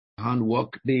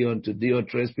handwork, day unto day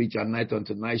uttereth speech, and night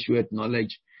unto night sheweth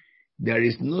knowledge. There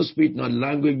is no speech nor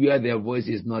language where their voice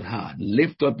is not heard.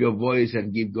 Lift up your voice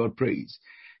and give God praise.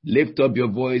 Lift up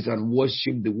your voice and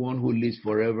worship the one who lives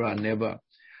forever and ever.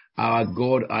 Our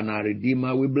God and our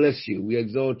Redeemer, we bless you, we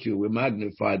exalt you, we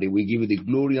magnify thee, we give you the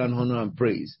glory and honor and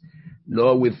praise.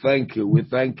 Lord, we thank you, we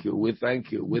thank you, we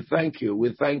thank you, we thank you,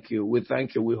 we thank you, we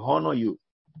thank you, we honor you.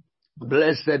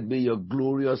 Blessed be your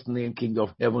glorious name, King of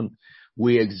heaven.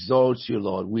 We exalt you,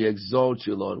 Lord. We exalt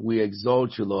you, Lord. We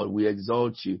exalt you, Lord. We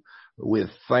exalt you. We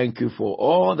thank you for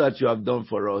all that you have done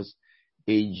for us.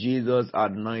 In Jesus'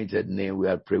 anointed name, we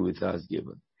have prayed with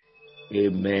thanksgiving.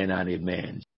 Amen and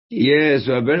amen. Yes,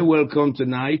 you are very welcome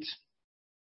tonight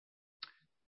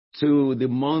to the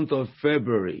month of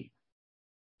February.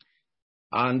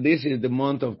 And this is the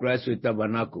month of Christ with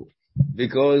Tabernacle,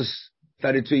 because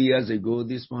 32 years ago,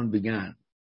 this month began,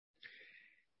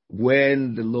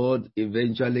 when the Lord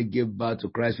eventually gave birth to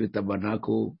Christ with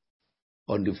Tabernacle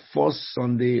on the first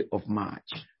Sunday of March.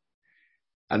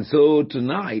 And so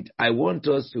tonight, I want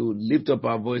us to lift up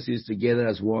our voices together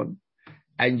as one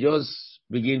and just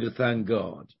begin to thank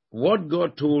God. What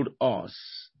God told us,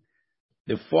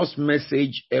 the first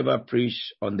message ever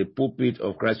preached on the pulpit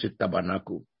of Christ with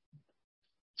Tabernacle,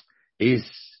 is,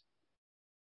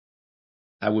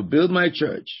 I will build my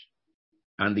church,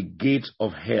 and the gates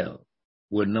of hell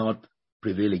will not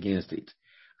prevail against it.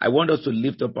 I want us to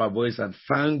lift up our voice and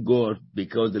thank God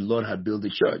because the Lord had built the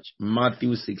church.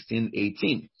 Matthew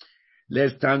 16:18.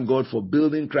 Let's thank God for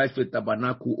building Christ with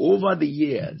Tabernacle over the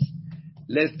years.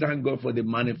 Let's thank God for the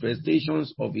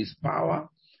manifestations of his power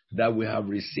that we have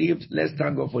received. Let's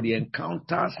thank God for the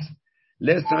encounters.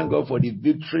 Let's thank God for the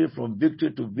victory from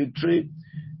victory to victory.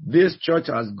 This church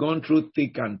has gone through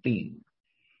thick and thin.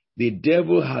 The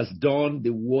devil has done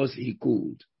the worst he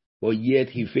could, but yet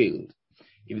he failed.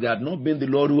 If it had not been the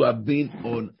Lord who had been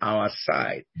on our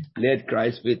side, let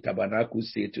Christ with Tabernacle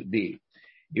say today.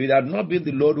 If it had not been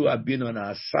the Lord who had been on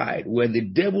our side, when the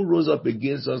devil rose up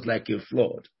against us like a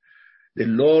flood, the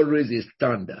Lord raised his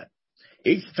standard.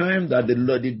 Each time that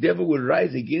the devil will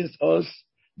rise against us,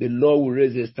 the Lord will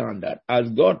raise his standard. As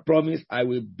God promised, I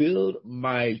will build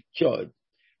my church.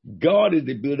 God is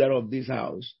the builder of this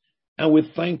house. And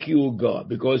we thank you, God,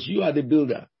 because you are the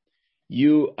builder.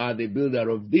 You are the builder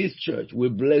of this church. We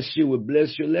bless you. We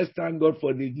bless you. Let's thank God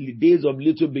for the days of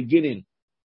little beginning.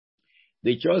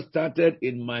 The church started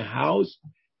in my house,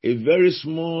 a very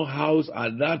small house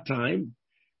at that time.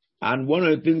 And one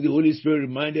of the things the Holy Spirit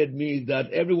reminded me is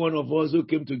that every one of us who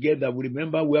came together, we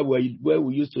remember where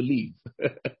we used to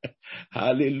live.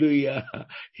 Hallelujah.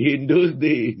 In those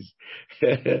days,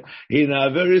 in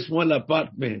a very small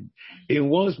apartment, in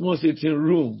one small sitting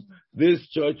room, this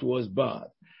church was bad.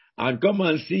 And come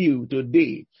and see you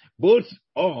today, both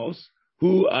us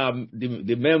who are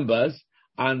the members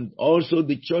and also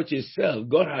the church itself.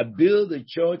 God had built the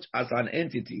church as an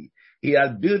entity. He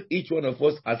has built each one of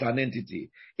us as an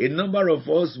entity. A number of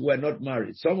us were not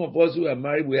married. Some of us who are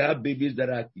married, we have babies that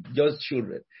are just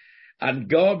children. And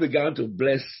God began to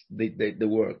bless the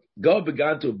work. God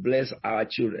began to bless our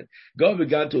children. God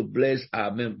began to bless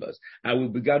our members. And we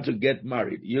began to get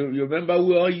married. You remember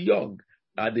we were all young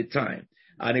at the time.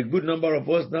 And a good number of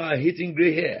us now are hitting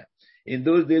gray hair. In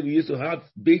those days, we used to have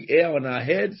big hair on our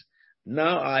heads.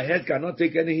 Now our head cannot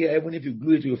take any hair. Even if you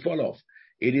glue it, it will fall off.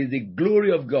 It is the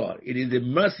glory of God. It is the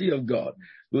mercy of God.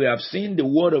 We have seen the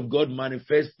word of God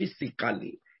manifest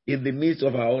physically in the midst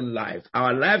of our own life.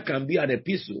 Our life can be an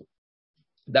epistle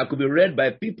that could be read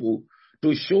by people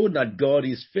to show that God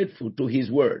is faithful to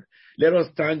his word. Let us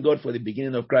thank God for the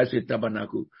beginning of Christ with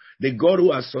Tabernacle. The God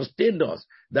who has sustained us,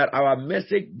 that our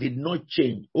message did not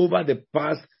change over the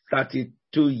past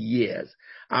 32 years.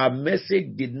 Our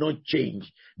message did not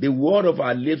change. The word of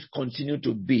our lips continued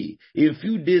to be. In a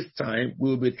few days' time,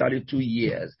 we will be 32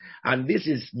 years. And this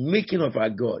is making of our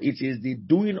God. It is the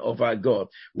doing of our God.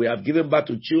 We have given birth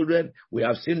to children. We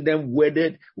have seen them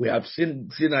wedded. We have seen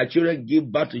our children give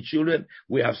birth to children.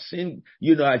 We have seen,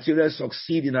 our children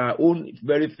succeed in our own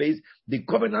very face. The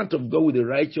covenant of God with the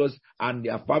righteous and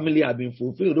their family have been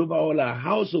fulfilled over all our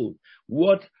household.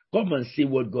 Come and see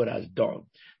what God has done.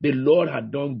 The Lord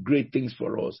had done great things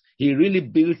for us. He really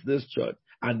built this church,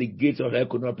 and the gates of hell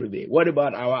could not prevail. What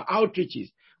about our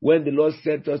outreaches? When the Lord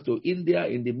sent us to India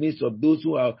in the midst of those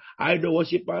who are idol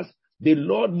worshippers, the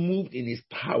Lord moved in his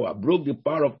power, broke the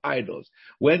power of idols.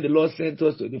 When the Lord sent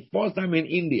us to the first time in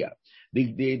India,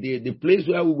 the place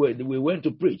where we went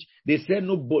to preach, they said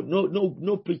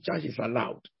no preachers is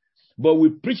allowed. But we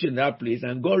preached in that place,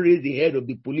 and God raised the head of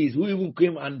the police, who even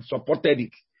came and supported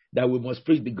it, that we must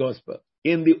preach the gospel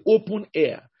in the open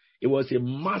air. It was a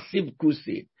massive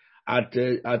crusade. at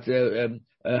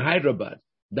Hyderabad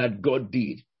that God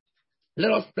did.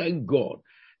 Let us thank God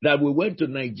that we went to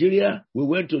Nigeria, we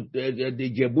went to the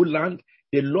Jebu land.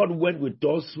 The Lord went with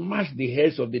us, smashed the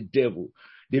heads of the devil.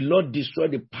 The Lord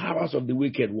destroyed the powers of the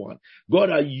wicked one. God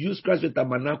has used Christ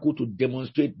Tabernacle to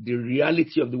demonstrate the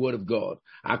reality of the word of God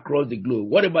across the globe.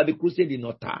 What about the crusade in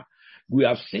Otta? We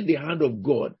have seen the hand of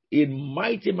God in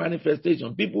mighty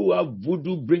manifestation. People who have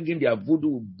voodoo, bringing their voodoo,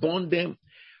 will burn them,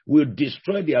 will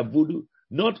destroy their voodoo,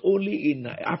 not only in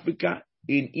Africa,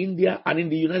 in India, and in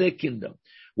the United Kingdom.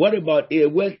 What about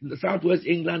Southwest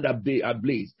England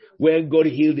ablaze, where God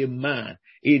healed a man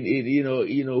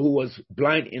who was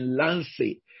blind in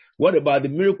Lancet? What about the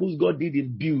miracles God did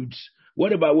in Buttes?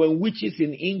 What about when witches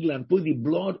in England put the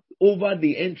blood over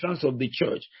the entrance of the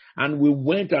church, and we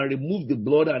went and removed the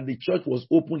blood and the church was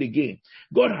opened again?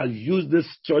 God has used this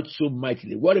church so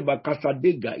mightily. What about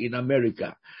Casadega in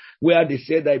America, where they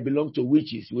said that it belonged to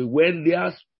witches? We went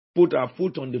there, put our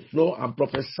foot on the floor, and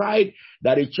prophesied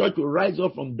that a church will rise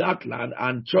up from that land,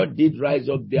 and church did rise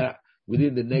up there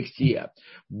within the next year.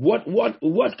 What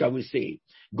can we say?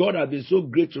 God has been so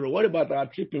great to us. What about our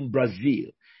trip in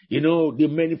Brazil? The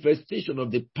manifestation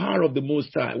of the power of the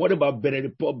Most High. What about Benin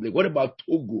Republic? What about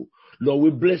Togo? Lord, we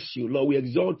bless you. Lord, we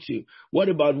exalt you. What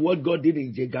about what God did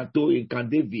in Jegato, in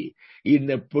Kandevi, in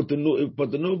Porto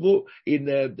Novo, in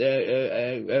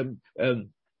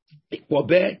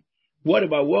Quebec? What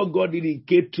about what God did in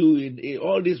K2? In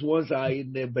all these ones are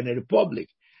in the Benin Republic.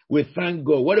 We thank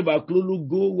God. What about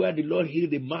Klulugo, where the Lord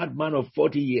healed the madman of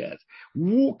 40 years?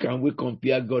 Who can we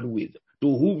compare God with?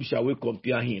 To whom shall we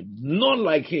compare him? Not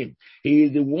like him. He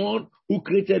is the one who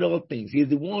created all things. He is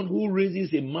the one who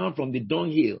raises a man from the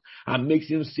dunghill and makes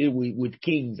him sit with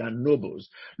kings and nobles.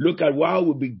 Look at how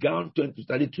we began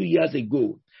 32 years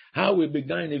ago. How we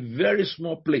began in a very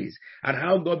small place, and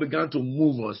how God began to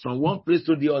move us from one place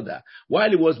to the other. While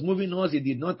He was moving us, He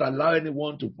did not allow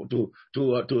anyone He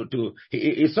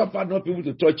suffered not people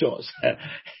to touch us.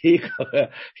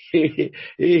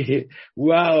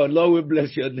 Wow, Lord, we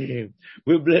bless Your name.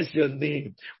 We bless Your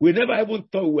name. We never even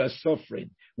thought we were suffering.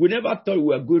 We never thought we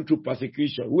were going through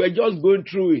persecution. We were just going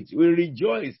through it. We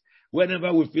rejoice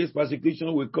whenever we face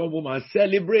persecution. We come home and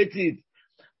celebrate it.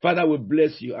 Father, we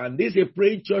bless you. And this is a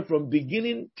praying church from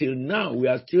beginning till now. We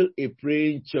are still a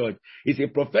praying church. It's a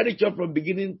prophetic church from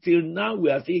beginning till now. We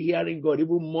are still hearing God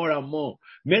even more and more.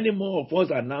 Many more of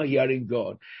us are now hearing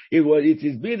God. It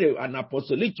has been an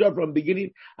apostolic church from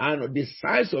beginning, and the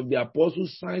signs of the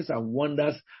apostles, signs and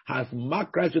wonders has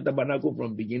marked Christ with Tabernacle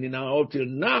from beginning and up till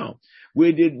now.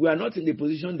 We are not in the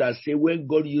position that say when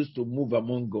God used to move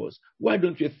among us. Why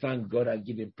don't you thank God and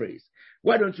give Him praise?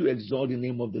 Why don't you exalt the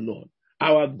name of the Lord?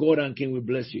 Our God and King, we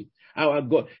bless you. Our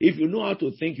God, if you know how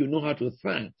to think, you know how to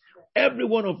thank. Every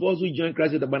one of us who joined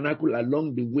Christ Tabernacle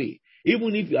along the way,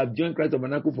 even if you have joined Christ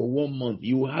Tabernacle for 1 month,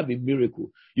 you will have a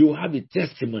miracle. You will have a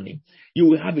testimony. You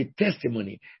will have a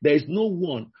testimony. There is no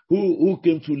one who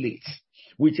came too late.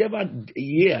 Whichever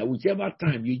year, whichever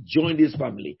time you join this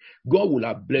family, God will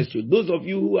have blessed you. Those of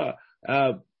you who are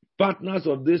partners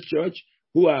of this church,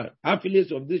 who are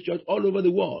affiliates of this church all over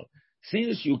the world,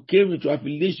 since you came into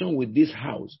affiliation with this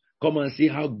house, come and see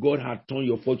how God has turned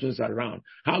your fortunes around,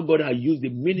 how God has used the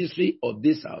ministry of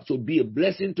this house to be a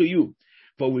blessing to you.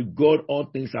 For with God, all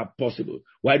things are possible.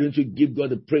 Why don't you give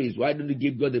God the praise? Why don't you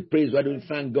give God the praise? Why don't you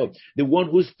thank God? The one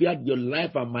who spared your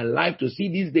life and my life to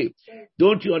see this day.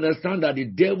 Don't you understand that the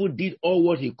devil did all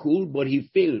what he could, but he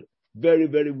failed very,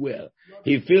 very well.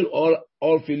 He failed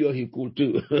all failure he could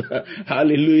do.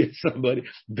 Hallelujah, somebody.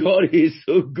 God is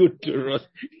so good to us.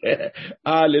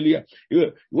 Hallelujah.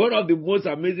 One of the most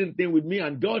amazing things with me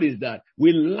and God is that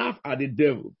we laugh at the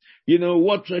devil. You know,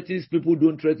 what threatens people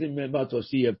don't threaten members of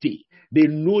CFT. They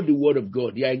know the word of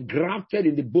God. They are engrafted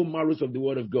in the bone marrows of the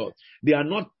word of God. They are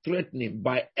not threatened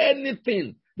by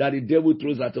anything that the devil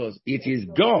throws at us. It is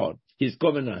God, His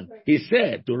covenant. He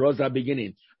said to us at the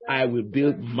beginning, I will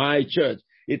build my church.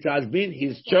 It has been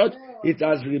His church. It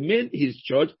has remained His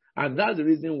church. And that's the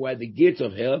reason why the gates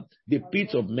of hell, the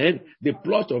pits of men, the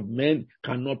plot of men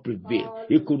cannot prevail.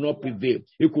 It could not prevail.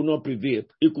 It could not prevail.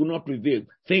 It could not prevail.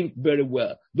 Think very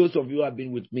well. Those of you who have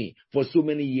been with me for so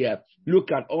many years,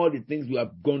 look at all the things we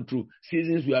have gone through,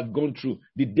 seasons we have gone through.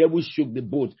 The devil shook the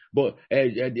boat, but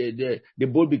the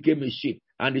boat became a ship,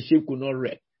 and the ship could not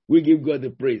wreck. We give God the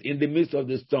praise. In the midst of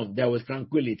the storm, there was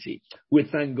tranquility. We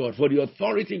thank God for the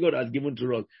authority God has given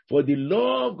to us, for the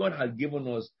love God has given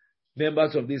us,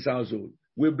 members of this household.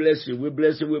 We bless you. We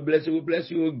bless you. We bless you. We bless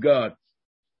you, God.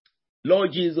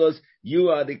 Lord Jesus, you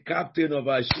are the captain of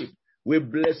our ship. We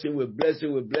bless you. We bless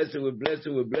you. We bless you. We bless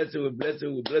you. We bless you. We bless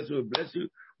you. We bless you. We bless you.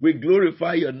 We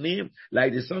glorify your name.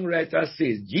 Like the songwriter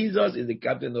says, Jesus is the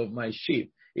captain of my ship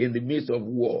in the midst of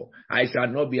war. I shall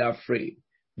not be afraid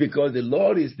because the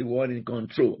Lord is the one in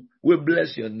control. We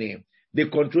bless your name, the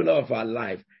controller of our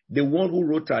life, the one who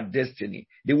wrote our destiny,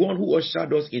 the one who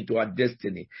ushered us into our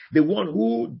destiny, the one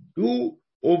who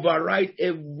override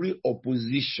every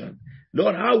opposition.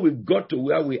 Lord, how we got to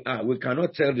where we are, we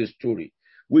cannot tell the story.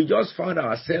 We just found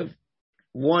ourselves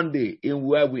one day in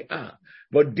where we are.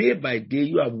 But day by day,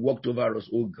 you have walked over us,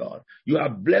 oh God. You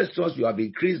have blessed us, you have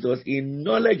increased us in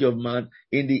knowledge of man,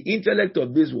 in the intellect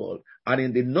of this world, and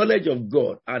in the knowledge of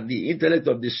God, and the intellect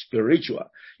of the spiritual.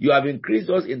 You have increased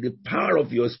us in the power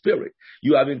of your spirit.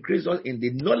 You have increased us in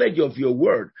the knowledge of your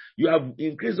word. You have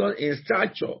increased us in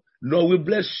stature. Lord, we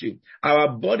bless you. Our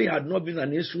body had not been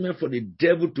an instrument for the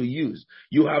devil to use.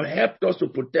 You have helped us to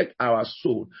protect our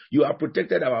soul. You have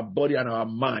protected our body and our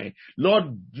mind.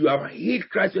 Lord, you have hid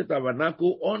Christ's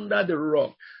tabernacle under the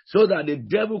rock so that the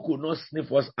devil could not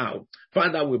sniff us out.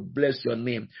 Father, we bless your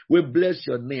name. We bless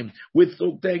your name. We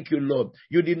so thank you, Lord.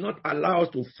 You did not allow us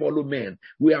to follow men.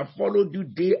 We have followed you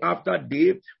day after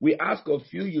day. We ask of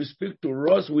you, you speak to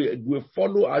us. We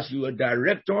follow as you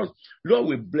direct us. Lord,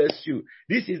 we bless you.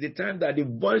 This is the time that the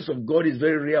voice of God is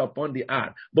very rare upon the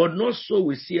earth, but not so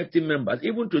with CFT members.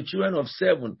 Even to children of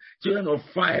 7, children of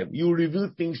 5, you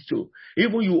reveal things to.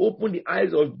 Even you open the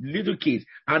eyes of little kids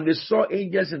and they saw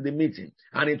angels in the meeting,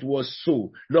 and it was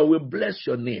so. Lord, we bless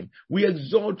your name. We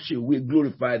exalt you. We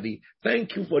glorify thee.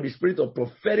 Thank you for the spirit of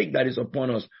prophetic that is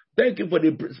upon us. Thank you for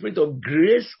the spirit of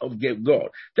grace of God.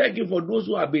 Thank you for those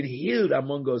who have been healed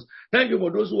among us. Thank you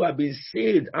for those who have been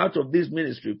saved out of this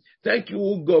ministry. Thank you,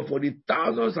 oh God, for the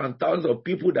thousands and thousands of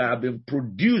people that have been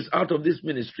produced out of this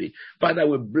ministry. Father,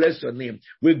 we bless your name.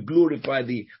 We glorify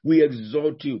thee. We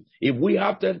exalt you. If we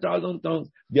have 10,000 tongues,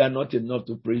 they are not enough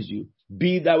to praise you.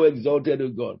 Be thou exalted, O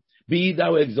God. Be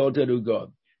thou exalted, O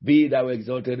God. Be thou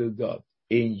exalted, O God.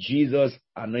 In Jesus'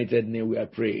 anointed name we are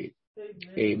prayed.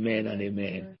 Amen and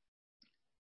amen.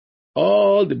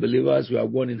 All the believers who are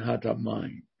one in heart and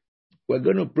mind, we're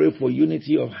going to pray for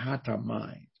unity of heart and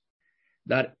mind,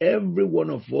 that every one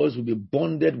of us will be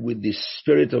bonded with the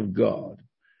Spirit of God,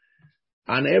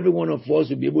 and every one of us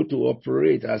will be able to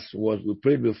operate as was we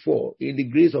prayed before in the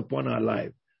grace upon our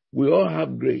life. We all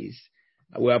have grace.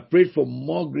 We have prayed for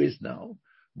more grace now,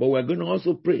 but we're going to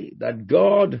also pray that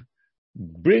God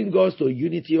bring us to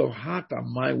unity of heart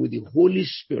and mind with the Holy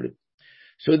Spirit,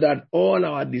 so that all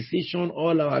our decision,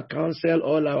 all our counsel,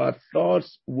 all our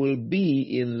thoughts will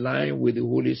be in line with the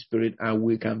Holy Spirit and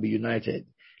we can be united.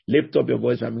 Lift up your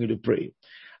voice. I'm going to pray.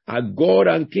 Our God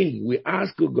and King, we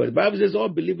ask, oh God, the Bible says all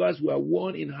believers who are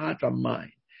one in heart and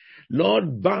mind.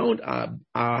 Lord, bound our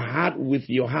heart with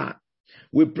your heart.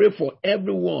 We pray for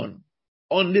everyone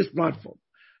on this platform,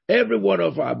 every one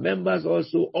of our members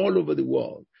also all over the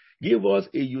world. Give us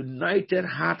a united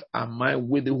heart and mind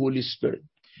with the Holy Spirit.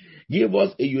 Give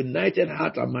us a united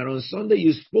heart and mind. On Sunday,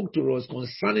 you spoke to us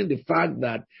concerning the fact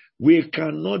that we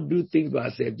cannot do things by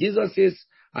ourselves. Jesus says,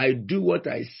 I do what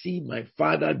I see my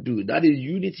Father do. That is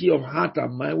unity of heart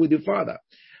and mind with the Father.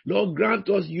 Lord, grant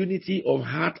us unity of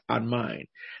heart and mind.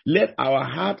 Let our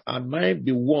heart and mind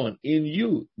be one in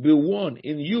you. Be one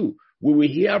in you. We will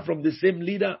hear from the same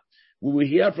leader. We will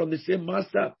hear from the same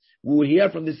master. We will hear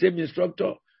from the same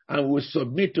instructor. And we will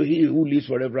submit to He who lives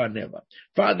forever and ever.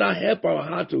 Father, help our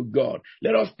heart, to God.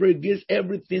 Let us pray against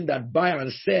everything that buy and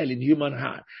sell in human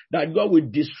heart, that God will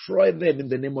destroy them in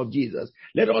the name of Jesus.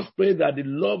 Let us pray that the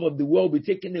love of the world will be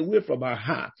taken away from our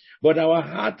heart, but our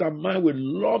heart and mind will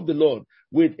love the Lord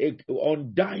with an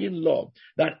undying love,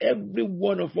 that every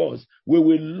one of us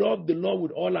will love the Lord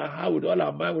with all our heart, with all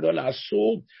our mind, with all our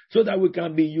soul, so that we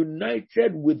can be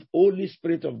united with Holy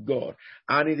Spirit of God.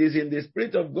 And it is in the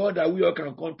Spirit of God that we all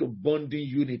can come to bonding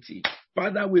unity.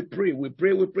 Father, we pray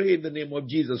in the name of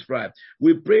Jesus Christ.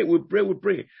 We pray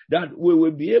that we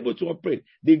will be able to operate.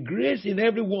 The grace in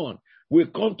everyone will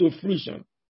come to fruition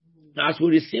as we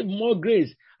receive more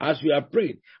grace as we have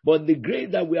prayed. But the grace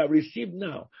that we have received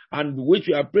now and which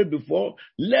we have prayed before,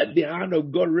 let the hand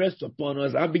of God rest upon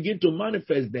us and begin to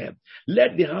manifest them.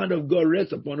 Let the hand of God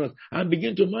rest upon us and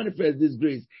begin to manifest this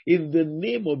grace in the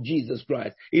name of Jesus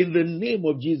Christ. In the name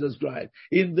of Jesus Christ.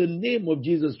 In the name of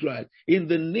Jesus Christ. In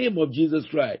the name of Jesus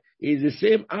Christ. It's the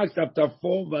same Acts chapter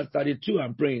 4 verse 32.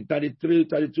 I'm praying 33,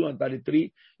 32 and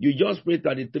 33. You just pray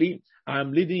 33.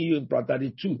 I'm leading you in part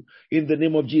 32 in the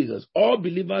name of Jesus. All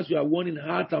believers, you are one in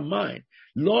heart and mind.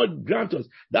 Lord, grant us.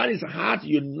 That is heart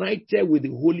united with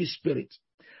the Holy Spirit.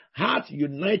 Heart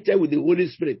united with the Holy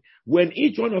Spirit. When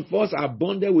each one of us are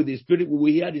bonded with the Spirit, we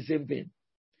will hear the same thing.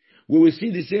 We will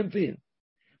see the same thing.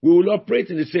 We will operate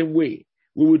in the same way.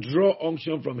 We will draw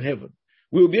unction from heaven.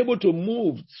 We will be able to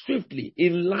move swiftly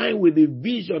in line with the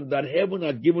vision that heaven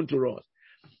has given to us.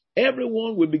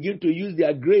 Everyone will begin to use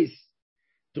their grace.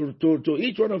 To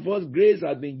each one of us, grace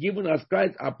has been given as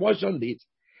Christ apportioned it.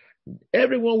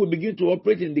 Everyone will begin to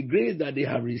operate in the grace that they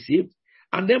have received.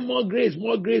 And then more grace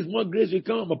will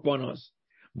come upon us.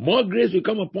 More grace will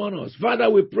come upon us. Father,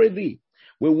 we pray thee.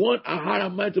 We want our heart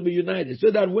and mind to be united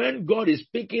so that when God is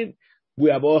speaking, we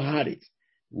have all heard it.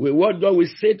 What God will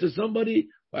say to somebody,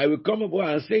 I will come up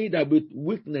and say that with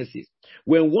weaknesses.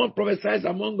 When one prophesies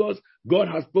among us, God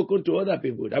has spoken to other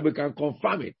people, that we can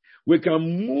confirm it. We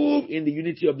can move in the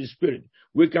unity of the Spirit.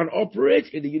 We can operate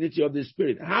in the unity of the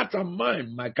Spirit. Heart and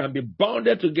mind can be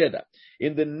bounded together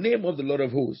in the name of the Lord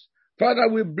of hosts. Father,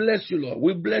 we bless you, Lord.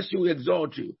 We bless you, we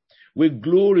exalt you. We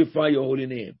glorify your holy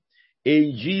name.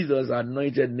 In Jesus'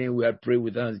 anointed name, we are praying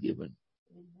with thanksgiving.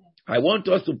 I want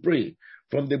us to pray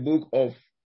from the book of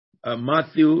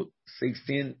Matthew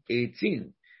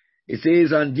 16:18. It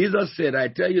says, and Jesus said, I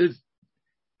tell you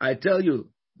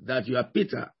that you are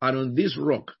Peter, and on this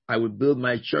rock I will build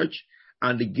my church,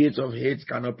 and the gates of hate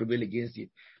cannot prevail against it.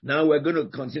 Now we're going to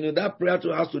continue. That prayer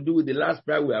has to do with the last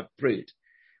prayer we have prayed.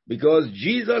 Because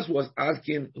Jesus was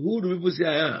asking, who do people say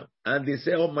I am? And they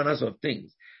say all manners of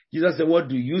things. Jesus said, what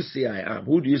do you say I am?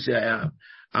 Who do you say I am?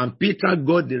 And Peter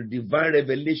got the divine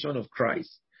revelation of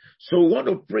Christ. So we want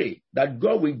to pray that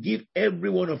God will give every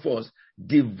one of us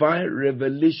divine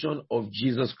revelation of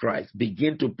Jesus Christ.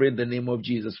 Begin to pray in the name of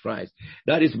Jesus Christ.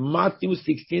 That is Matthew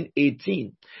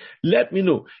 16:18. Let me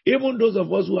know, even those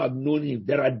of us who have known him,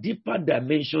 there are deeper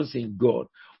dimensions in God.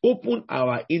 Open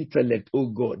our intellect, oh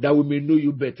God, that we may know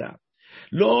you better.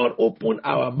 Lord, open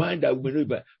our mind that we may know you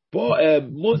better.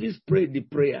 Moses prayed the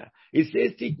prayer. He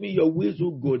says, teach me your ways, oh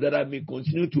God, that I may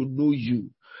continue to know you.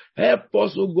 Help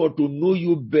us, oh God, to know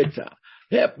you better.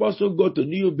 Help us, oh God, to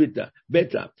know you better.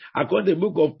 According to the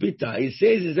book of Peter, it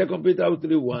says in 2 Peter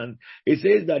 3:1, it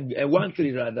says that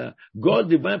 1:3 rather, God's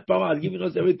divine power has given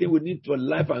us everything we need for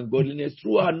life and godliness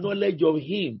through our knowledge of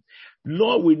him.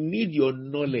 Lord, we need your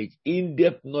knowledge,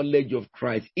 in-depth knowledge of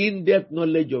Christ, in-depth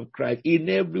knowledge of Christ in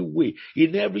every way,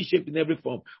 in every shape, in every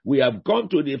form. We have come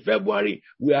to the February.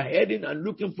 We are heading and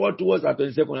looking forward towards our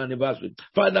 22nd anniversary.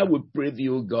 Father, we pray thee,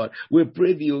 O God. We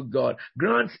pray thee, O God.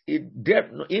 Grant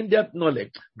in-depth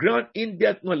knowledge. Grant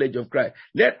in-depth knowledge of Christ.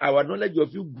 Let our knowledge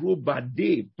of you grow by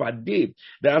day, per day.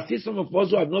 There are still some of us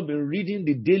who have not been reading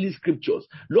the daily scriptures.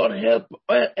 Lord, help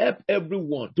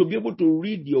everyone to be able to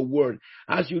read your word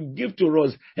as you give to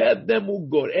us. Help them, oh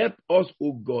God. Help us,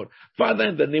 oh God. Father,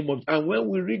 in the name of, and when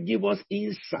we read, give us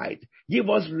insight, give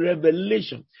us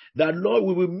revelation that, Lord,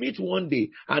 we will meet one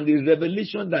day, and the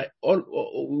revelation that all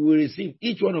we will receive,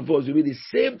 each one of us will be the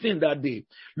same thing that day.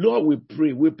 Lord, we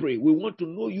pray. We want to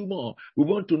know you more. We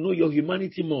want to know your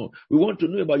humanity more. We want to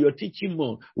know about your teaching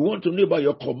more. We want to know about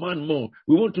your command more.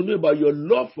 We want to know about your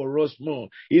love for us more.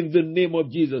 In the name of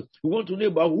Jesus, we want to know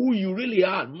about who you really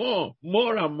are more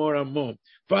and more and more.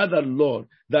 Father, Lord,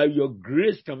 that your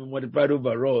grace can be multiplied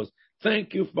over us.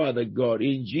 Thank you, Father God.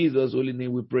 In Jesus' holy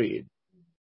name we pray.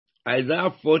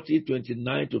 Isaiah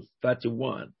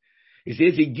 40:29-31. It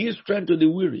says, he gives strength to the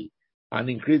weary and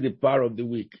increase the power of the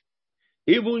weak.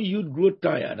 Even youth grow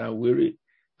tired and weary,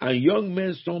 and young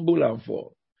men stumble and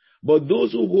fall. But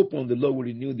those who hope on the Lord will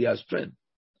renew their strength.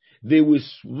 They will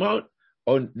mount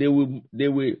on, they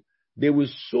will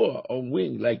soar on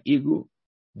wings like eagle.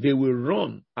 They will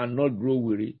run and not grow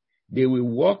weary. They will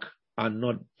walk and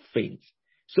not faint.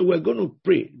 So we're going to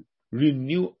pray,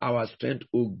 renew our strength,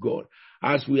 O God,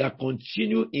 as we are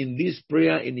continuing in this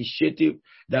prayer initiative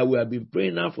that we have been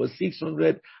praying now for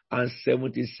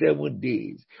 677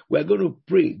 days. We're going to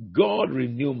pray, God,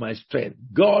 renew my strength.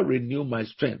 God, renew my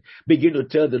strength. Begin to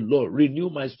tell the Lord,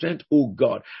 renew my strength, O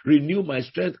God. Renew my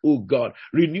strength, O God.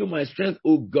 Renew my strength,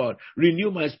 O God. Renew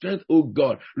my strength, O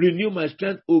God. Renew my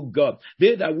strength, O God.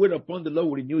 They that wait upon the Lord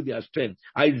will renew their strength.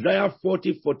 Isaiah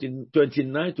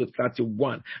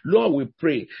 40:29-31. Lord, we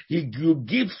pray, you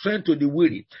give strength to the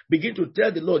weary. Begin to tell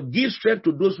the Lord, give strength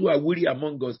to those who are weary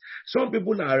among us. Some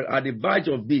people are at the verge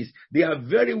of this. They are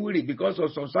very weary because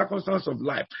of some circumstance of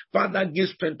life. Father, give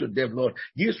strength to them, Lord.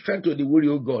 Give strength to the weary,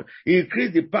 O God.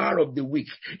 Increase the power of the weak.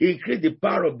 Increase the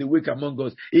power of the weak among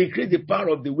us. Increase the power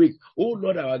of the weak. O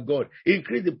Lord our God,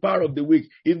 increase the power of the weak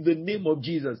in the name of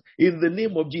Jesus. In the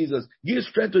name of Jesus. Give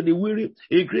strength to the weary.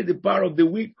 Increase the power of the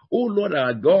weak. O Lord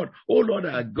our God. O Lord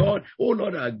our God. O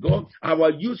Lord our God.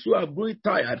 Our youth who are growing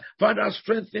tired, Father,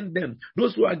 strengthen them.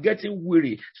 Those who are getting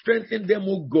weary, strengthen them,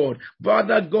 O God.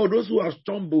 Father God, those who have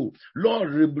stumbled, Lord,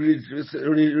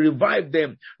 revive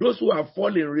them. Those who are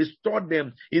fallen, restore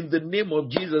them in the name of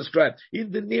Jesus Christ.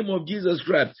 In the name of Jesus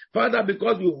Christ. Father,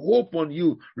 because we hope on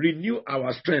you, renew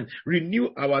our strength, renew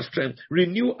our strength,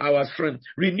 renew our strength,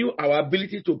 renew our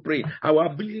ability to pray, our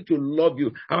ability to love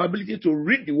you, our ability to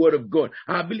read the word of God,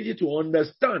 our ability to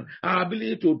understand, our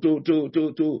ability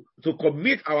to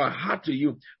commit our heart to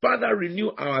you. Father,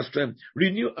 renew our strength,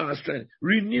 renew our strength,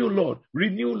 renew, Lord,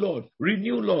 renew, Lord,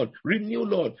 renew, Lord, renew,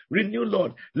 Lord, renew,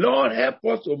 Lord. Lord, help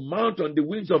us to mount on the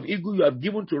wings of eagle you have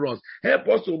given to us. Help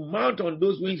us to mount on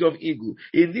those wings of eagle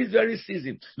in this very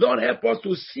season. Lord, help us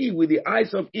to see with the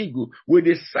eyes of eagle, with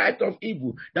the sight of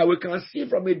eagle, that we can see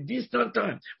from a distant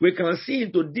time. We can see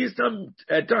into distant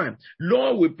time.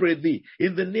 Lord, we pray thee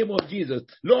in the name of Jesus.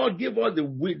 Lord, give us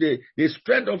the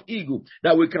strength of eagle,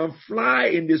 that we can fly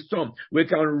in the storm. We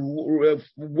can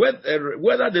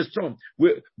weather the storm.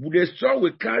 The storm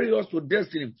will carry us to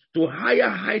destiny, to higher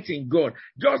heights in God,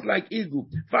 just like eagle.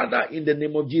 Father, in the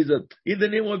name of Jesus, in the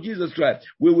name of Jesus Christ,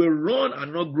 we will run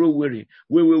and not grow weary.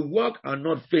 We will walk and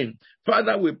not faint.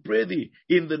 Father, we pray thee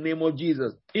in the name of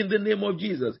Jesus, in the name of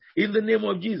Jesus, in the name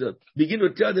of Jesus. Begin to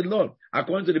tell the Lord,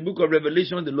 according to the book of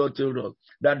Revelation, the Lord told us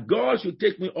that God should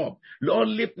take me up. Lord,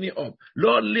 lift me up.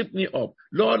 Lord, lift me up.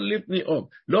 Lord, lift me up.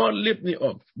 Lord, lift me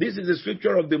up. This is the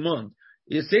scripture of the month.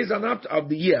 It says, and after of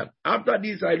the year, after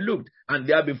this I looked, and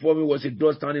there before me was a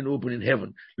door standing open in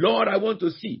heaven. Lord, I want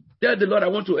to see. Tell the Lord, I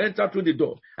want to enter through the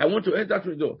door. I want to enter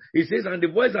through the door. It says, and the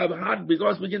voice I've heard,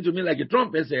 because speaking to me like a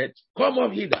trumpet, said, come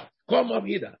up hither. Come up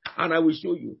hither, and I will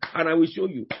show you, and I will show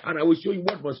you, and I will show you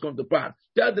what must come to pass.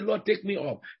 Tell the Lord, take me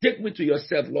up. Take me to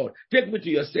yourself, Lord. Take me to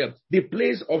yourself, the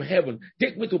place of heaven.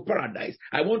 Take me to paradise.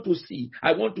 I want to see.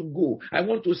 I want to go. I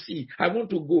want to see. I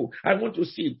want to go. I want to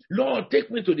see. Lord, take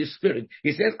me to the Spirit.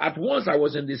 He says, at once I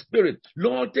was in the Spirit.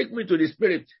 Lord, take me to the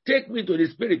Spirit. Take me to the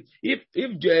Spirit. If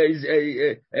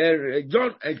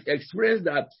John experienced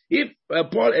that, if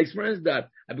Paul experienced that,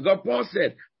 because Paul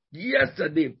said,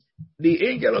 yesterday, the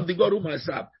angel of the God whom I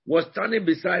serve was standing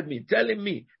beside me, telling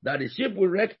me that the ship will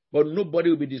wreck, but nobody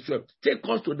will be destroyed. Take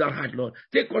us to that height, Lord.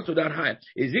 Take us to that height.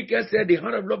 Ezekiel said, the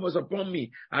hand of the Lord was upon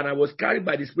me, and I was carried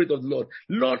by the Spirit of the Lord.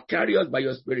 Lord, carry us by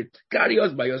your Spirit. Carry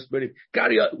us by your Spirit.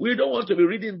 Carry us. We don't want to be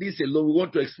reading this alone. We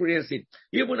want to experience it.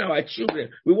 Even our children,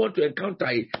 we want to encounter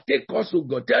it. Take us, oh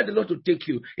God. Tell the Lord to take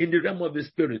you in the realm of the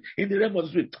Spirit. In the realm of the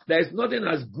Spirit. There is nothing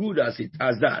as good as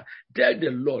that. Tell the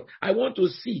Lord, I want to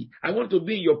see. I want to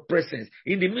be in your presence,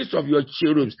 in the midst of your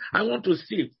children. I want to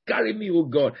see. Carry me, oh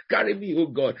God. Carry me, oh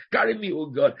God. Carry me, oh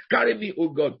God. Carry me, oh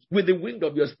God, with the wind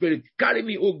of your Spirit. Carry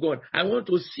me, oh God. I want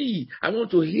to see. I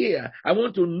want to hear. I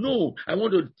want to know. I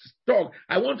want to talk.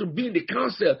 I want to be in the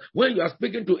council when you are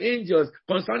speaking to angels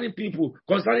concerning people,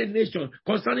 concerning nations,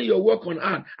 concerning your work on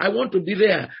earth. I want to be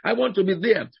there. I want to be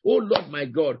there. Oh Lord, my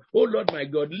God. Oh Lord, my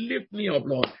God. Lift me up,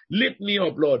 Lord. Lift me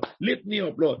up, Lord. Lift me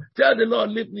up, Lord. Tell the Lord,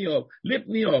 lift me up. Lift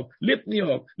me up. Lift me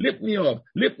up. Lift me up.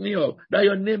 Lift me up. That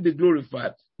your name be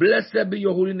glorified. Blessed be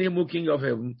your holy name, O King of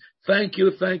heaven. Thank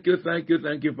you, thank you, thank you,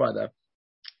 thank you, Father.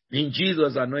 In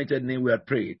Jesus' anointed name we are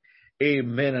prayed.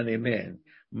 Amen and amen.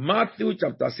 Matthew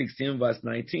chapter 16, verse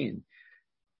 19.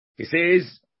 He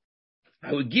says,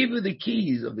 I will give you the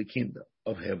keys of the kingdom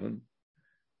of heaven.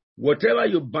 Whatever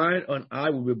you bind on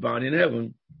earth will be bound in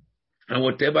heaven, and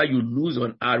whatever you loose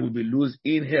on earth will be loosed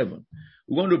in heaven.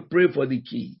 We're going to pray for the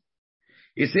key.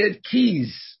 He said,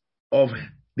 keys of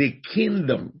the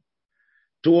kingdom.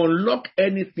 To unlock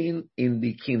anything in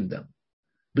the kingdom,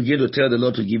 begin to tell the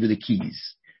Lord to give you the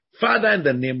keys. Father, in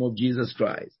the name of Jesus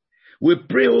Christ, we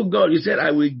pray, oh God, you said, I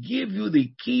will give you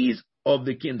the keys of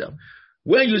the kingdom.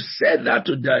 When you said that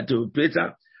to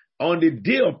Peter, on the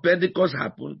day of Pentecost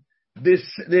happened, the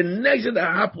next thing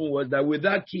that happened was that with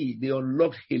that key, they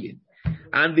unlocked healing.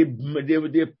 And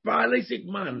the paralytic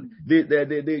man,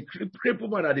 the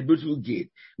crippled man at the beautiful gate,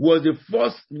 was the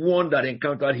first one that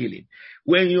encountered healing.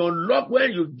 When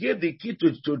you gave the key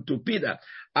to Peter,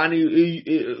 and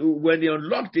when he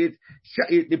unlocked it,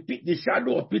 the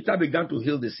shadow of Peter began to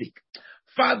heal the sick.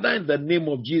 Father, in the name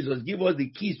of Jesus, give us the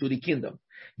keys to the kingdom.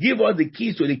 Give us the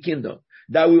keys to the kingdom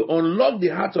that will unlock the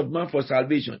heart of man for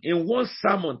salvation. In one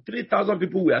sermon, 3,000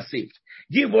 people were saved.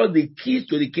 Give us the keys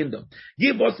to the kingdom.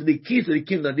 Give us the keys to the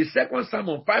kingdom. The second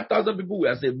sermon, 5,000 people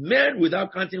were saved. Men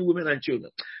without counting women and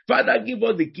children. Father, give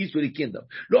us the keys to the kingdom.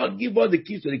 Lord, give us the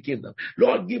keys to the kingdom.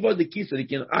 Lord, give us the keys to the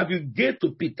kingdom. As you gave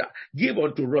to Peter, give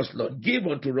unto us, Lord. Give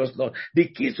unto us, Lord, the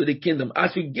keys to the kingdom.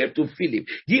 As you gave to Philip,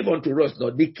 give unto us,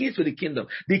 Lord, the keys to the kingdom.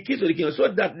 The keys to the kingdom,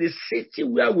 so that the city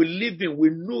where we live in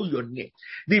will know your name.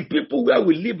 The people where wherever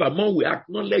we live among, we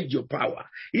acknowledge your power.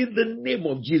 In the name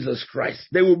of Jesus Christ,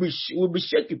 they will be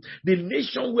shaken. The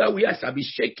nation where we are shall be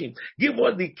shaken. Give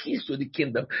us the keys to the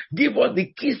kingdom. Give us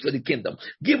the keys to the kingdom.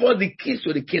 Give us the keys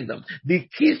to the kingdom. The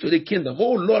keys to the kingdom.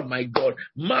 Oh Lord, my God.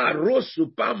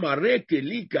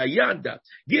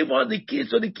 Give us the keys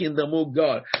to the kingdom, oh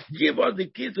God. Give us the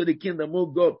keys to the kingdom, oh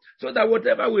God. So that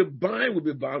whatever we bind will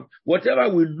be bound.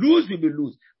 Whatever we lose will be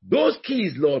loose. Those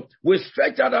keys, Lord, we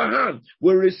stretch out our hand.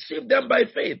 We receive them by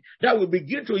faith. That we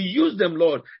begin to use them,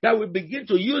 Lord. That we begin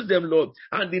to use them, Lord.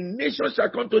 And the nations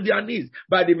shall come to their knees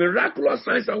by the miraculous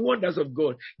signs and wonders of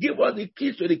God. Give us the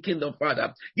keys to the kingdom,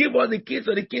 Father. Give us the keys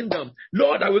to the kingdom,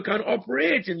 Lord, that we can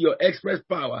operate in your express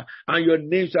power and your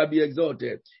name shall be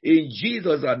exalted. In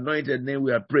Jesus' anointed name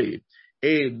we are praying.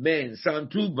 Amen. Psalm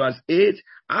 2 verse 8.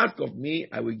 Ask of me,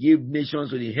 I will give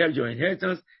nations to inherit your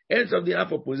inheritance, ends of the earth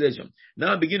for possession.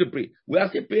 Now begin to pray. We are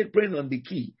still praying on the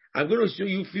key. I'm going to show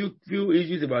you few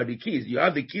issues about the keys. You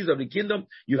have the keys of the kingdom.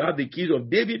 You have the keys of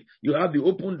David. You have the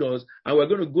open doors. And we're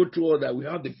going to go through all that. We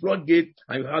have the floodgate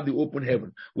and you have the open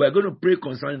heaven. We're going to pray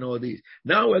concerning all this.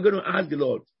 Now we're going to ask the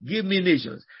Lord, give me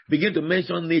nations. Begin to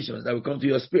mention nations that will come to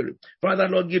your spirit. Father,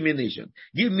 Lord, give me nation.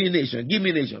 Give me nation. Give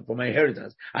me nation for my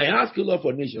inheritance. I ask you, Lord,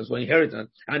 for nations, for inheritance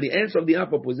and the ends of the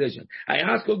earth for possession. I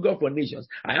ask, oh God, for nations.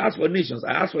 I ask for nations.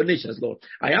 I ask for nations, Lord.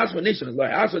 I ask for nations, Lord.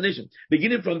 I ask for nations.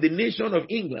 Beginning from the nation of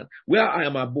England, where I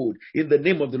am abode, in the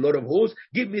name of the Lord of hosts,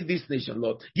 give me this nation,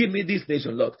 Lord. Give me this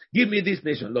nation, Lord. Give me this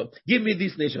nation, Lord. Give me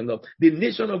this nation, Lord. The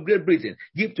nation of Great Britain,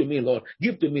 give to me, Lord.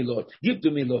 Give to me, Lord. Give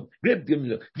to me, Lord. Give to me,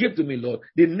 Lord. Give to me, Lord.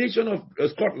 The nation of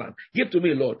Scotland, give to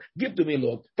me, Lord. Give to me,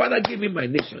 Lord. Father, give me my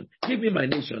nation. Give me my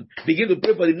nation. Begin to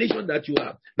pray for the nation that you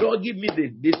have. Lord, give me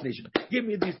this nation. Give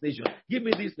me this nation. Give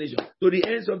me this nation. To the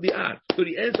ends of the earth. To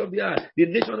the ends of the earth. The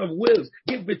nation of Wales,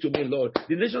 give it to me, Lord.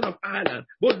 The nation of Ireland,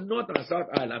 both North and South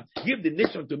Ireland, give the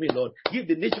nation to me, Lord. Give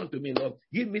the nation to me, Lord.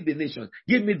 Give me the nation.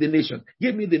 Give me the nation.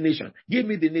 Give me the nation. Give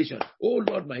me the nation. Oh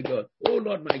Lord, my God. Oh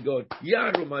Lord, my God.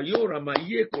 Yaroma yorama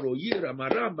yekoro yira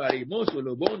maramba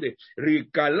remosolo bonde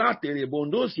rikalate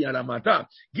rebondosi aramata.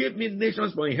 Give me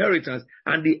nations for inheritance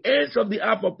and the ends of the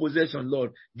earth for possession,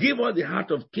 Lord. Give us the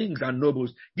heart of kings and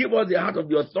nobles. Give us the heart of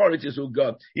the authorities, oh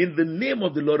God. In the name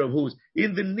of the Lord of hosts.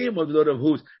 In the name of the Lord of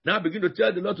hosts. Now begin to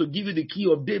tell the Lord to give you the key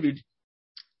of David.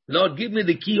 Lord, give me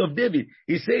the key of David.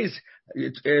 He says,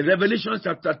 Revelation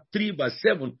chapter 3 verse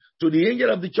 7, to the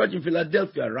angel of the church in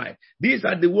Philadelphia, write, these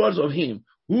are the words of him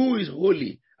who is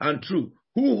holy and true,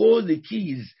 who holds the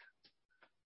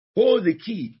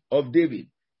key of David.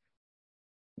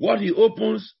 What he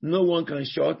opens, no one can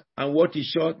shut, and what he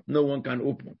shut, no one can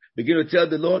open. Begin to tell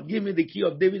the Lord, give me the key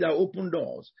of David that open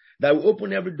doors, that will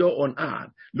open every door on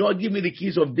earth. Lord, give me the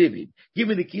keys of David. Give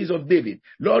me the keys of David.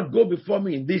 Lord, go before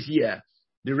me in this year.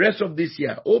 The rest of this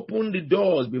year, open the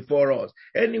doors before us.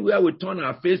 Anywhere we turn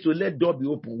our face to, let door be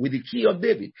open. With the key of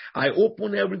David, I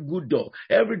open every good door.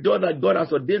 Every door that God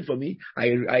has ordained for me,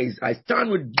 I stand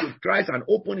with Christ and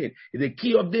open it. The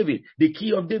key of David, the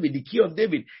key of David, the key of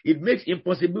David. It makes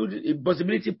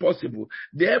impossibility possible.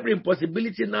 Every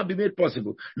impossibility now be made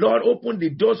possible. Lord, open the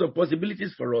doors of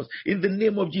possibilities for us in the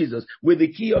name of Jesus. With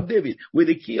the key of David, with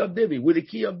the key of David, with the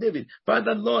key of David.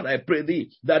 Father, Lord, I pray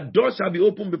thee that doors shall be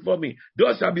opened before me.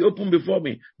 Doors shall be open before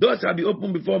me. Doors shall be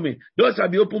open before me. Doors shall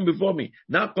be open before me.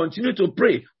 Now continue to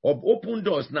pray of open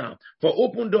doors now. For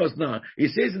open doors now.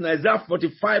 It says in Isaiah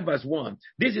 45 verse 1.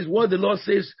 This is what the Lord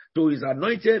says to his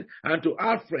anointed and to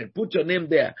our friend. Put your name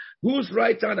there. Whose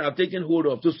right hand I have taken hold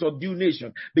of to subdue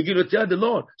nation. Begin to tell the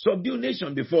Lord, subdue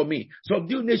nation before me.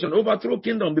 Subdue nation. Overthrow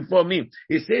kingdom before me.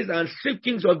 It says, and strip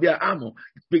kings of their armor.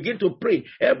 Begin to pray.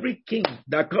 Every king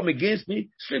that come against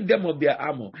me, strip them of their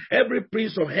armor. Every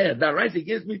prince of hell that rise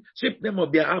against me, strip them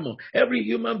of their armor. Every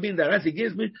human being that rises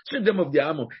against me, strip them of their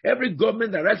armor. Every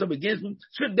government that rises up against me,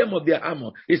 strip them of their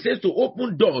armor. It says to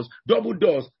open doors, double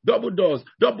doors, double doors,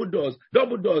 double doors,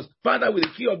 double doors. Father, with the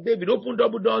key of David, open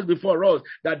double doors before us,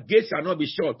 that gates shall not be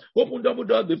shut. Open double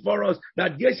doors before us,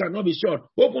 that gates shall not be shut.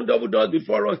 Open double doors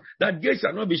before us, that gates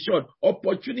shall not be shut.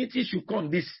 Opportunities should come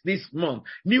this month.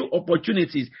 New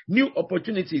opportunities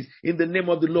in the name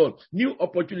of the Lord. New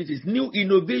opportunities, new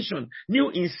innovation, new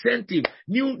incentive,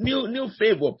 new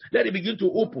favor. Let it begin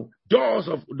to open. Doors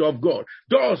of God,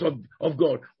 doors of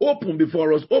God, open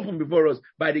before us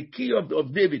by the key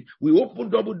of David. We open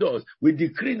double doors. We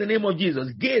decree in the name of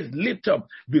Jesus. Gates lift up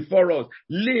before us.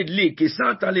 Lift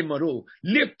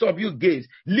up you gates.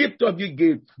 Lift up you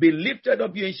gates. Be lifted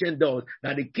up you ancient doors,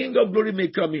 that the King of glory may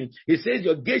come in. He says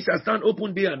your gates shall stand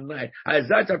open day and night.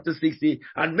 Isaiah chapter 60.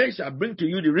 And men shall bring to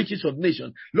you the riches of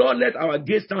nations. Lord, let our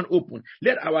gates stand open.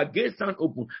 Let our gates stand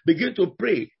open. Begin to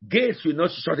pray. Gates will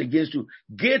not shut against you.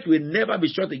 Gates will never be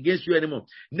shot against you anymore.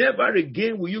 Never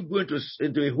again will you go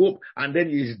into a hope and then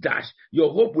it is dashed.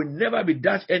 Your hope will never be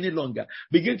dashed any longer.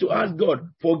 Begin to ask God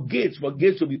for gates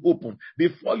to be open.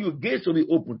 Before you, gates to be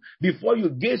open. Before you,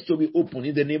 gates to be open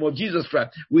in the name of Jesus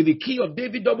Christ. With the key of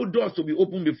David, double doors to be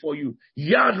open before you.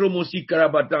 Now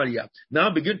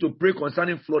begin to pray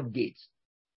concerning floodgates.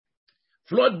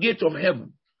 Floodgates of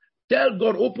heaven. Tell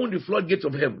God, open the floodgates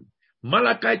of heaven.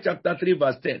 Malachi chapter 3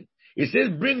 verse 10. It says,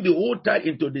 bring the whole tithe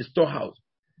into the storehouse,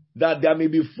 that there may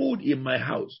be food in my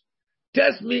house.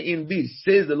 Test me in this,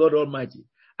 says the Lord Almighty,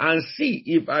 and see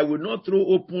if I will not throw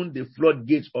open the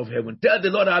floodgates of heaven. Tell the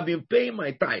Lord, I have been paying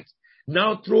my tithes.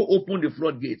 Now throw open the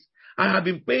floodgates. I have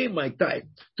been paying my tithe.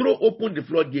 Throw open the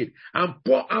floodgate and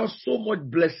pour out so much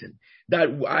blessing that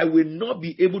I will not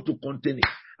be able to contain it.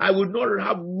 I will not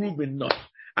have room enough.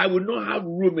 I will not have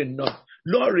room enough.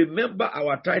 Lord, remember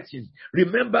our tithing.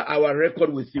 Remember our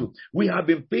record with you. We have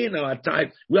been paying our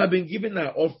tithe. We have been giving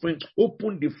our offering.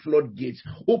 Open the floodgates.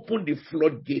 Open the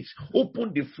floodgates.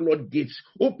 Open the floodgates.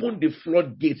 Open the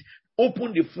floodgates.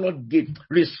 Open the floodgates.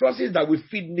 Resources that will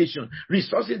feed nations.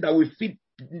 Resources that will feed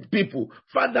people.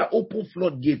 Father, open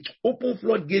floodgate. Open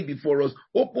floodgate before us.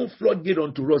 Open floodgate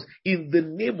unto us. In the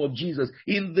name of Jesus.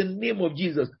 In the name of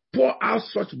Jesus. Pour out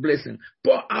such blessing.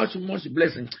 Pour out much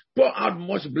blessing. Pour out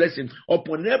much blessing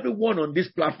upon everyone on this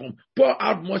platform. Pour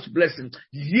out much blessing.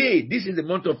 Yea, this is the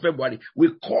month of February.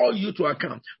 We call you to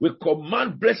account. We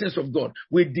command blessings of God.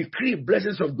 We decree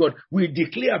blessings of God. We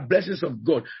declare blessings of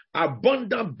God.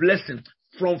 Abundant blessing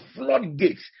from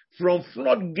floodgates. From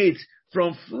floodgates.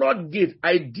 From floodgates,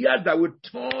 ideas that will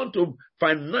turn to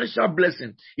financial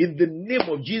blessing in the name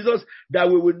of Jesus, that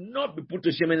we will not be put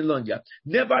to shame any longer.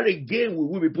 Never again will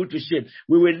we be put to shame.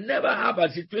 We will never have a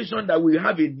situation that we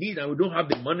have a need and we don't have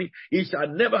the money. It shall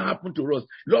never happen to us.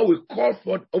 Lord, we call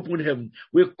for open heaven.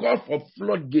 We call for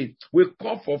floodgate. We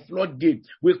call for floodgate.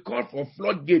 We call for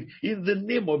floodgate in the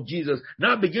name of Jesus.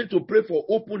 Now begin to pray for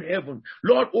open heaven.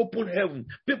 Lord, open heaven.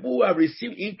 People who have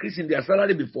received increase in their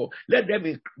salary before, let them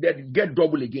get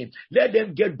double again. Let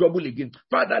them get double again.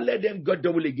 Father, let them get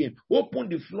double again. Open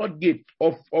the floodgate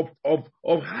of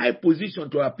high position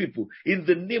to our people in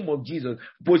the name of Jesus.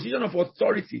 Position of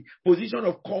authority, position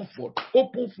of comfort.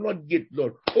 Open floodgate,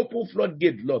 Lord. Open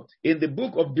floodgate, Lord. In the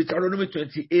book of Deuteronomy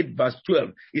 28 verse 12,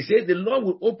 it says the Lord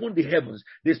will open the heavens,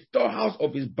 the storehouse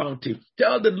of his bounty.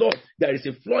 Tell the Lord there is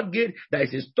a floodgate, there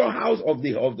is a storehouse of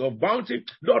the bounty.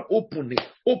 Lord, open it.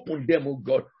 Open them, oh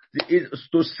God.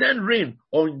 To send rain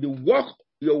on the work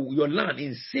your land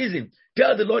in season.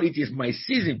 Tell the Lord, it is my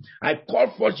season. I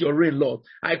call forth your rain, Lord.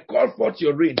 I call forth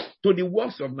your rain to the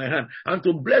works of my hand and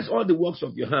to bless all the works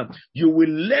of your hand. You will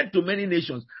lend to many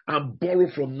nations and borrow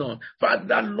from none.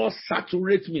 Father, Lord,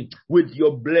 saturate me with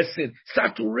your blessing.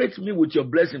 Saturate me with your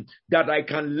blessing that I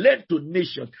can lend to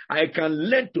nations. I can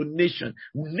lend to nations.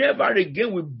 Never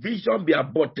again will vision be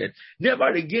aborted.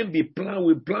 Never again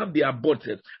will plan be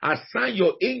aborted. Assign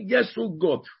your angels to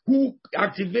God who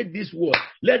activate this word.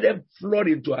 Let them flood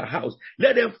into our house.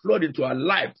 Let them flood into our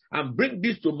life and bring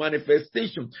this to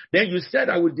manifestation. Then you said,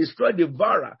 I will destroy the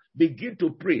devourer. Begin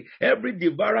to pray. Every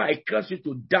devourer, I curse you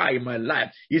to die in my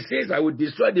life. He says, I will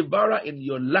destroy the devourer in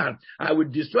your land. I will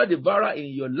destroy the devourer in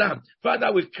your land.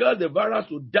 Father, we curse the devourer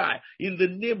to die in the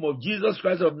name of Jesus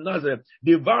Christ of Nazareth.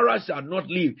 The devourer shall not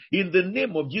live. In the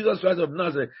name of Jesus Christ of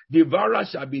Nazareth, the devourer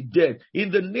shall be dead.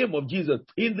 In the name of Jesus.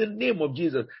 In the name of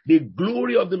Jesus, the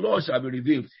glory of the Lord shall be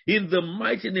revealed. In the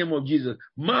mighty name of Jesus.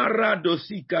 We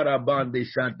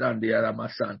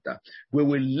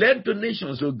will lend to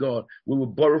nations, oh God. We will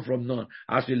borrow from none.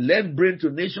 As we lend brain to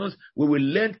nations, we will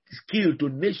lend skill to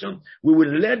nations. We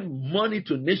will lend money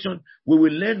to nations. We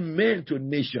will lend men to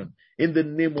nations. In the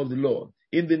name of the Lord.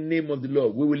 In the name of the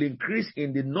Lord. We will increase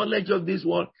in the knowledge of this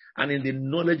world and in the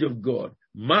knowledge of God.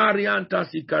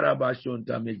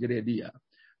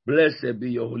 Blessed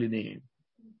be your holy name.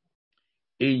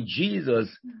 In Jesus'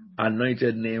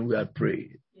 anointed name we have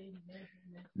prayed.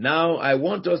 Now I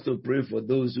want us to pray for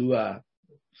those who are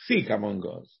sick among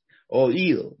us or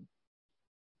ill.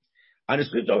 And the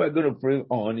scripture we're going to pray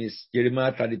on is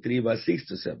Jeremiah 33 verse 6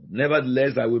 to 7.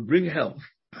 Nevertheless, I will bring health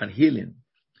and healing.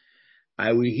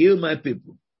 I will heal my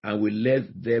people and will let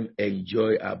them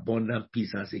enjoy abundant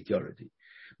peace and security.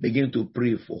 Begin to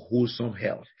pray for wholesome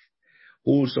health.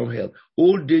 Wholesome health.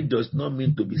 Old age does not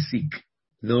mean to be sick.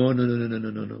 No.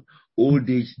 Old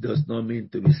age does not mean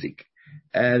to be sick.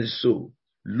 And so,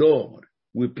 Lord,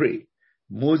 we pray.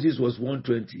 Moses was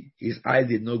 120. His eyes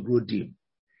did not grow dim.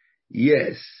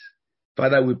 Yes.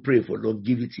 Father, we pray for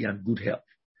longevity and good health.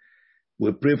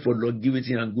 We pray for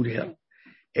longevity and good health.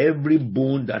 Every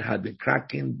bone that has been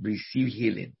cracking, receive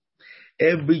healing.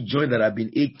 Every joint that have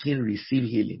been aching, receive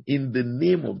healing. In the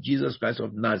name of Jesus Christ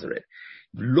of Nazareth.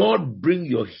 Lord, bring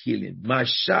your healing.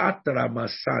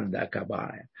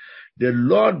 The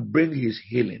Lord bring his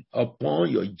healing upon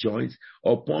your joints,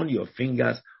 upon your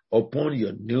fingers, upon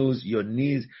your nose, your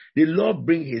knees. The Lord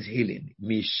bring his healing.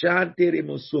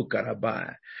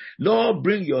 Lord,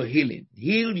 bring your healing.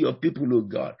 Heal your people, O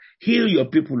God. Heal your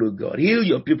people, O God. Heal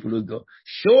your people, O God.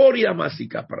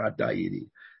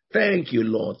 Thank you,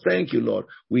 Lord. Thank you, Lord.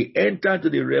 We enter to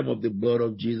the realm of the blood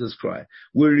of Jesus Christ.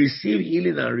 We receive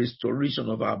healing and restoration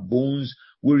of our bones.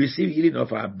 We receive healing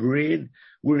of our brain.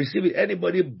 We receive it.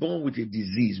 Anybody born with a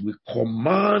disease, we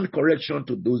command correction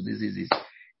to those diseases.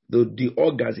 The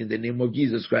organs in the name of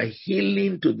Jesus Christ,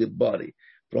 healing to the body.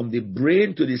 From the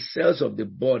brain to the cells of the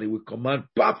body, we command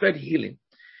perfect healing.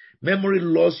 Memory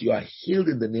loss, you are healed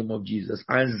in the name of Jesus.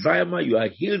 Alzheimer, you are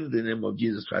healed in the name of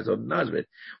Jesus Christ of Nazareth.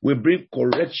 We bring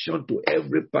correction to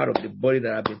every part of the body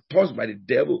that have been tossed by the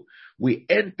devil. We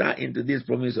enter into this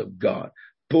promise of God.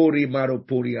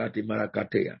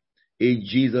 In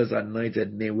Jesus'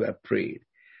 anointed name we have prayed.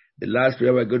 The last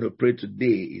prayer we're going to pray today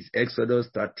is Exodus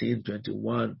 13,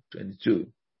 21, 22.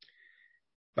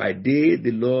 By day,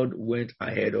 the Lord went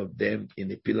ahead of them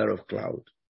in a pillar of cloud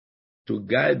to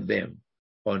guide them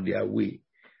on their way,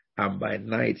 and by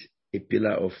night, a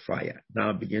pillar of fire.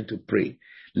 Now begin to pray.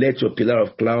 Let your pillar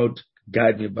of cloud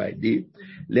guide me by day.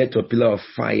 Let your pillar of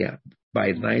fire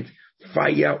by night.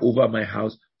 Fire over my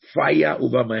house. Fire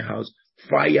over my house.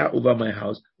 Fire over my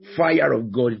house. Fire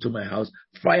of God into my house.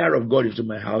 Fire of God into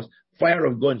my house. Fire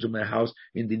of God into my house,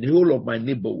 in the whole of my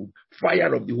neighborhood.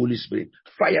 Fire of the Holy Spirit.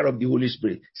 Fire of the Holy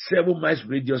Spirit. 7 miles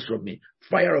radius from me.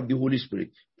 Fire of the Holy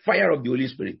Spirit. Fire of the Holy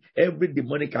Spirit. Every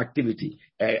demonic activity,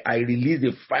 I release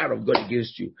the fire of God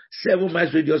against you. 7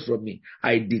 miles radius from me.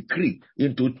 I decree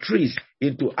into trees,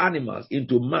 into animals,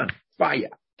 into man. Fire,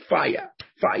 fire,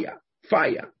 fire,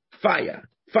 fire, fire.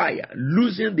 Fire,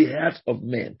 losing the hearts of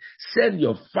men. Send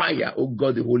your fire, oh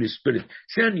God, the Holy Spirit.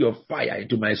 Send your fire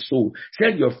into my soul.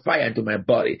 Send your fire into my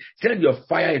body. Send your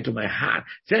fire into my heart.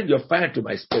 Send your fire into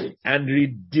my spirit. And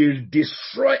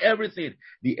destroy everything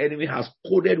the enemy has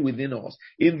coded within us.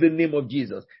 In the name of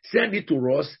Jesus. Send it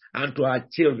to us and to our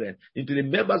children, into the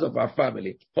members of our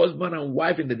family, husband and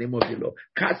wife, in the name of the Lord.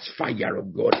 Catch fire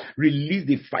of God. Release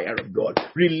the fire of God.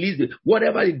 Release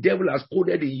whatever the devil has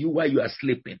coded in you while you are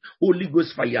sleeping. Holy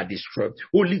Ghost fire destroy.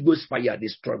 Holy Ghost fire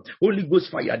destroy. Holy Ghost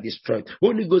fire destroy.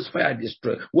 Holy Ghost fire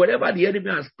destroy. Whatever the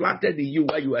enemy has planted in you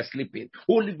while you are sleeping.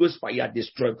 Holy Ghost fire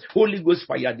destroy. Holy Ghost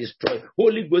fire destroy.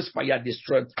 Holy Ghost fire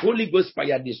destroy. Holy Ghost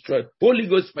fire destroy. Holy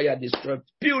Ghost fire destroy.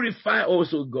 Purify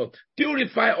also, God.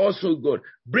 Purify also, God.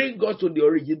 Bring us to the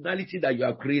originality that you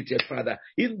have created, Father.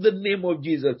 In the name of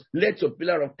Jesus, let your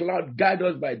pillar of cloud guide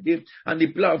us by day and the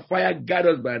pillar of fire guide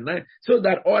us by night, so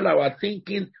that all our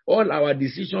thinking, all our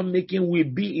decision making will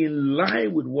be in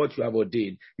line with what you have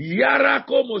ordained.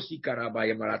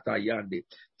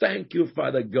 Thank you,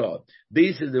 Father God.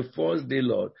 This is the first day,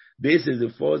 Lord. This is the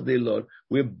first day, Lord.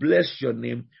 We bless your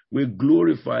name. We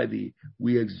glorify thee.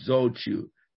 We exalt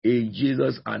you. In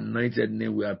Jesus' anointed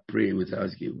name we have prayed with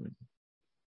thanksgiving.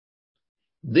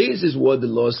 This is what the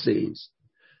Lord says.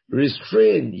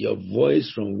 Restrain your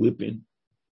voice from weeping,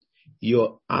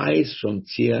 your eyes from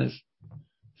tears,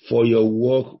 for your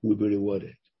work will be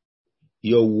rewarded.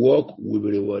 Your work will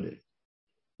be rewarded.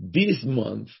 This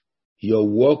month, your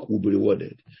work will be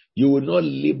rewarded. You will not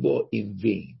labor in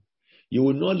vain. You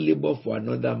will not labor for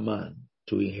another man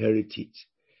to inherit it.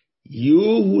 You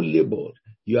who labored,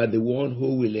 you are the one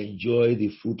who will enjoy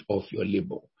the fruit of your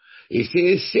labor. He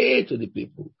says, say to the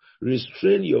people,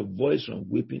 restrain your voice from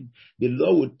weeping. The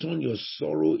Lord will turn your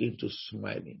sorrow into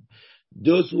smiling.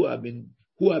 Those who have been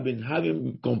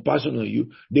having compassion on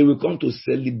you, they will come to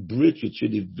celebrate with you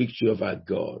the victory of our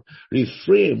God.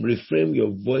 Refrain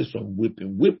your voice from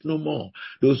weeping. Weep no more,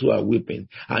 those who are weeping,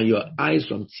 and your eyes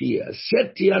from tears.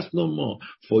 Shed tears no more,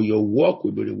 for your work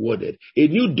will be rewarded. A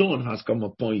new dawn has come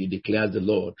upon you, declares the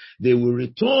Lord. They will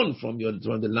return from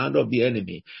the land of the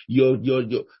enemy. Your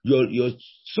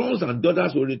sons and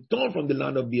daughters will return from the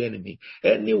land of the enemy.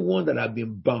 Anyone that have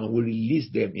been bound will release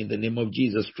them in the name of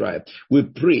Jesus Christ. We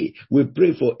pray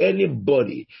for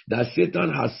anybody that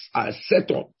Satan has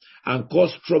set up and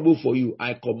cause trouble for you,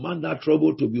 I command that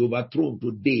trouble to be overthrown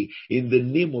today in the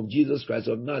name of Jesus Christ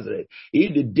of Nazareth.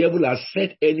 If the devil has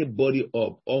set anybody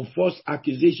up on false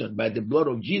accusation by the blood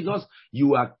of Jesus,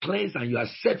 you are cleansed and you are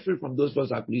set free from those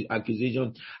false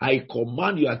accusations. I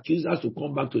command your accusers to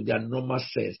come back to their normal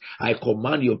sense. I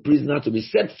command your prisoners to be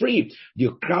set free. The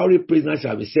crowded prisoners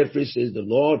shall be set free, says the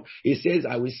Lord. He says,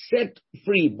 I will set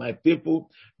free my people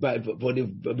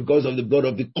because of the blood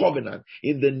of the covenant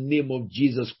in the name of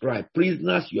Jesus Christ.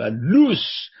 Prisoners, you are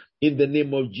loose in the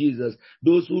name of Jesus.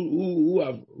 Those who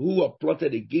have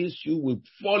plotted against you will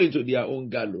fall into their own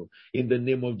gallows in the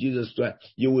name of Jesus Christ.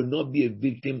 You will not be a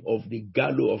victim of the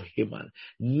gallows of Haman.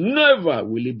 Never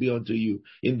will it be unto you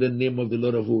in the name of the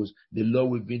Lord of hosts. The Lord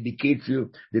will vindicate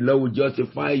you. The Lord will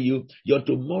justify you. Your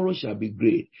tomorrow shall be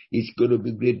great. It's going to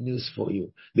be great news for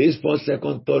you. This 1st,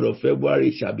 2nd, 3rd of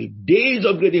February shall be days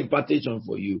of great impartation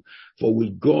for you. For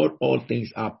with God all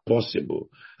things are possible.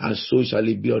 And so shall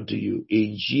it be unto you.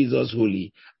 In Jesus'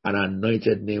 holy and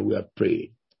anointed name we have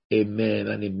prayed. Amen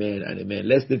and amen and amen.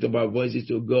 Let's lift up our voices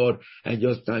to God and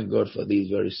just thank God for this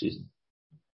very season.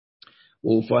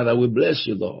 Oh, Father, we bless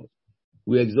you, Lord.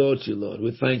 We exalt you, Lord.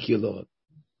 We thank you, Lord.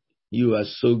 You are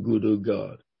so good, oh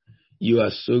God. You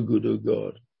are so good, oh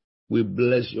God. We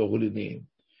bless your holy name.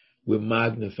 We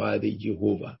magnify thee,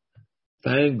 Jehovah.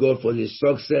 Thank God for the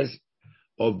success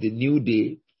of the new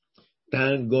day.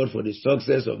 Thank God for the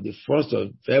success of the 1st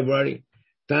of February.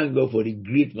 Thank God for the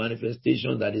great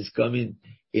manifestation that is coming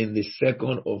in the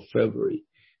 2nd of February.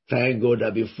 Thank God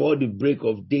that before the break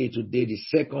of day today, the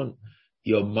 2nd,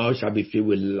 your mouth shall be filled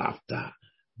with laughter.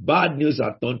 Bad news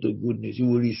are turned to good news. You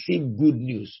will receive good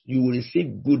news. You will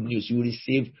receive good news. You will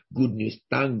receive good news.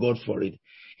 Thank God for it.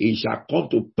 It shall come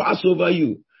to pass over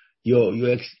you.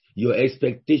 Your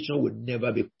expectation will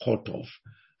never be cut off.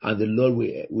 And the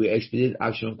Lord will expedite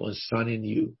action concerning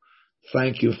you.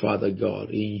 Thank you, Father God.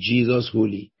 In Jesus'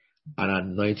 holy and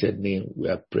anointed name, we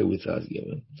have prayed with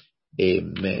thanksgiving.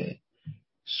 Amen.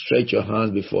 Stretch your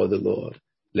hands before the Lord.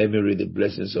 Let me read the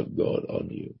blessings of God on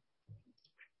you.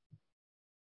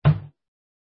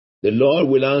 The Lord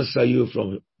will answer you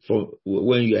from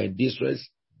when you are in distress.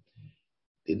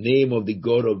 The name of the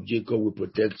God of Jacob will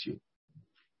protect you.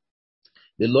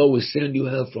 The Lord will send you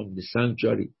help from the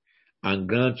sanctuary and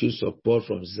grant you support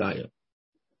from Zion.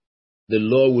 The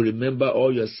Lord will remember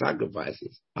all your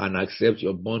sacrifices and accept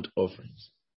your burnt offerings.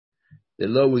 The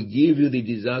Lord will give you the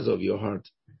desires of your heart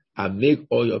and make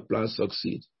all your plans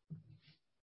succeed.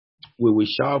 We will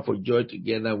shout for joy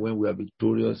together when we are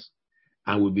victorious,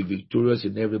 and will be victorious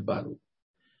in every battle.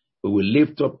 We will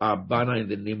lift up our banner in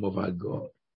the name of our God.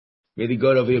 May the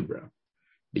God of Abraham,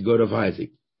 the God of Isaac,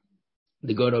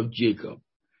 the God of Jacob,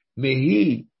 may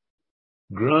he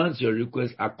grant your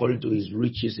request according to his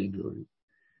riches in glory.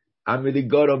 And may the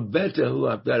God of Bethel, who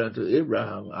appeared unto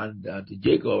Abraham and to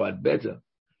Jacob at Bethel,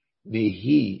 may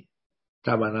he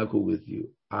tabernacle with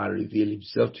you and reveal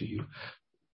himself to you.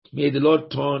 May the Lord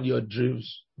turn your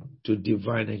dreams to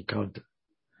divine encounter.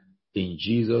 In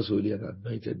Jesus' holy and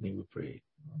anointed name we pray.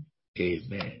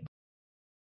 Amen.